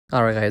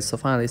Alright guys, so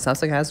finally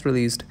Samsung has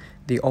released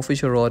the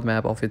official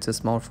roadmap of its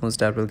smartphones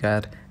that will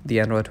get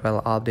the Android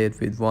 12 update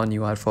with One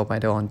UI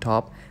 4.0 on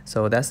top.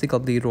 So that's the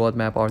complete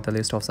roadmap or the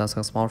list of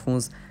Samsung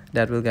smartphones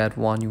that will get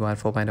One UI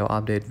 4.0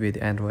 update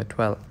with Android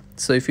 12.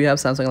 So if you have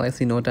Samsung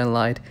Galaxy Note 10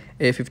 Lite,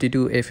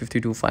 A52,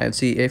 A52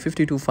 5G,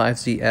 A52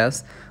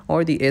 5GS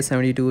or the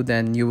A72,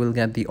 then you will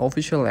get the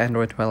official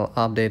Android 12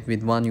 update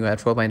with One UI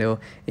 4.0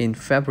 in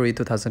February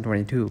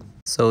 2022.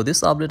 So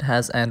this update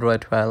has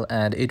Android 12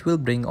 and it will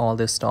bring all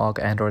the stock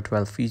Android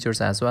 12 features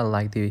as well,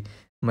 like the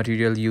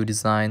material you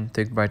design,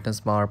 thick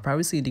brightness bar,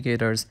 privacy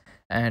indicators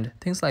and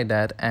things like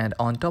that. And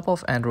on top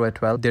of Android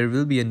 12 there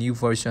will be a new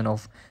version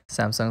of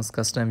Samsung's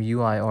custom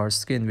UI or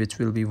skin, which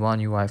will be One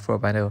UI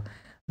 4.0.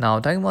 Now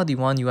talking about the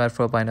One UI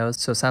 4.0,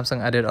 so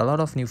Samsung added a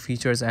lot of new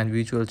features and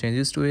visual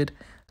changes to it,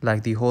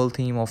 like the whole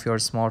theme of your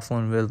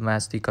smartphone will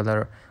match the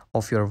color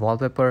of your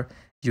wallpaper.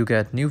 You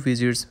get new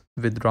widgets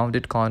with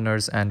rounded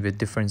corners and with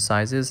different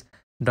sizes.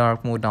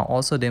 Dark mode now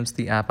also dims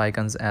the app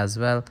icons as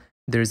well.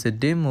 There is a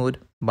dim mode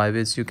by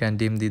which you can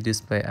dim the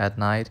display at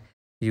night.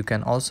 You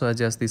can also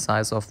adjust the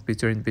size of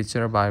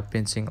picture-in-picture by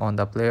pinching on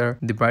the player.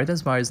 The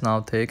brightness bar is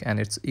now thick and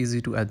it's easy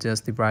to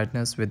adjust the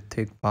brightness with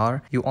thick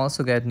bar. You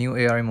also get new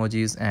AR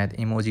emojis and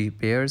emoji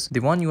pairs. The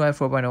One UI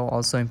 4.0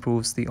 also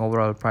improves the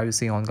overall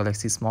privacy on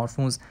Galaxy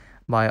smartphones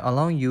by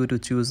allowing you to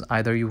choose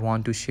either you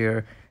want to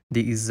share the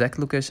exact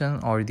location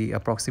or the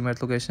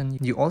approximate location.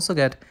 You also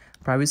get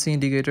privacy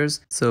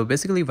indicators. So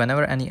basically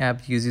whenever any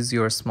app uses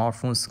your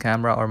smartphone's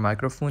camera or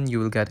microphone, you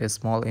will get a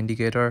small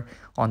indicator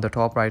on the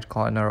top right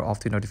corner of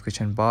the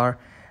notification bar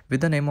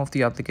with the name of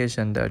the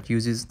application that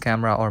uses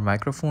camera or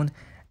microphone.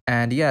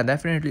 And yeah,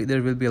 definitely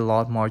there will be a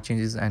lot more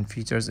changes and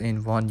features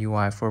in One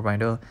UI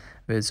 4.0,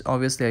 which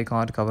obviously I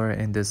can't cover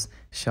in this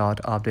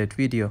short update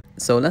video.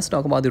 So let's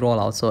talk about the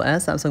rollout. So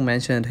as Samsung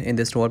mentioned in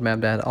this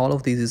roadmap that all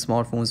of these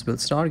smartphones will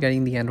start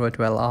getting the Android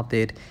 12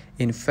 update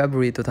in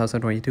February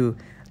 2022.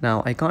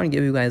 Now I can't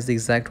give you guys the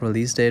exact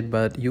release date,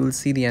 but you will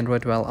see the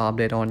Android 12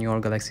 update on your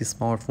Galaxy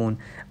smartphone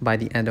by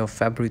the end of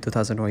February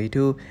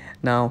 2022.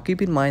 Now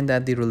keep in mind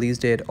that the release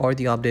date or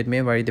the update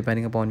may vary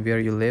depending upon where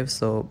you live,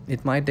 so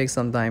it might take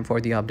some time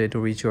for the update to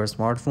reach your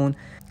smartphone.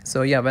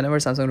 So yeah, whenever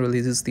Samsung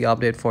releases the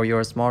update for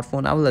your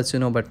smartphone, I will let you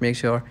know, but make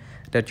sure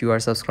that you are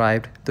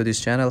subscribed to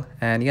this channel.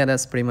 And yeah,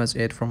 that's pretty much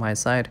it from my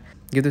side.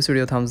 Give this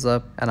video a thumbs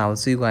up and I will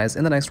see you guys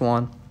in the next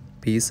one.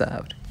 Peace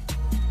out.